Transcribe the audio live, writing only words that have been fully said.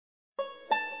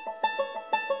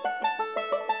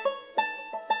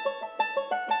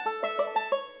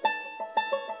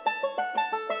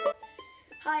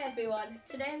everyone,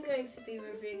 today I'm going to be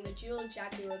reviewing the Jewelled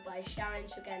Jaguar by Sharon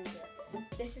Tregenza.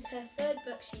 This is her third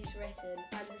book she's written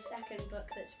and the second book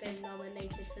that's been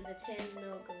nominated for the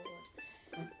Tir-na-nOg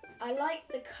Award. I like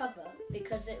the cover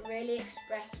because it really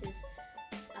expresses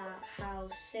how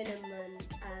Cinnamon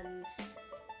and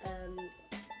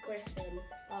Griffin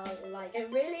are like. It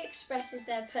really expresses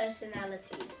their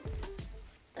personalities.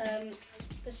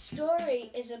 The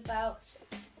story is about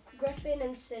Griffin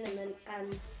and Cinnamon,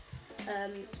 and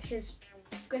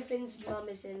Griffin's mum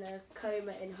is in a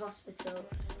coma in hospital,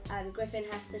 and Griffin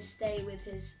has to stay with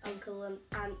his uncle and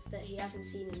aunt that he hasn't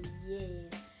seen in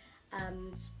years,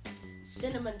 and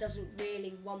Cinnamon doesn't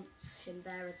really want him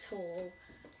there at all.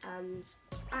 And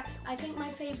I think my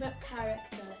favourite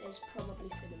character is probably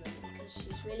Cinnamon because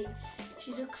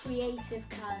she's a creative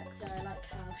character. I like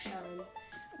how Sharon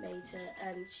made her,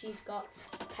 and she's got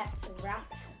a pet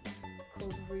rat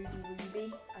called Ruby.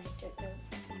 I don't know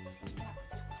if you can see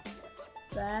that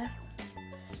there.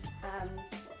 And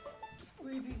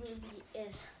Ruby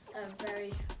is a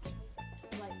very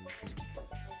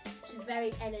she's a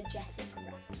very energetic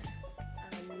rat.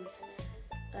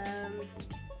 And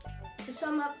to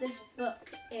sum up this book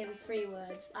in 3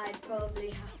 words, I'd probably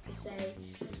have to say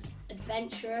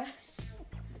adventurous,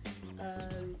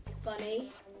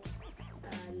 funny,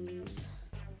 and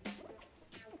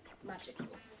magical.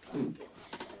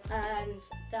 And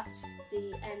that's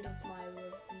the end of my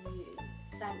review.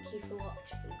 Thank you for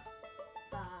watching.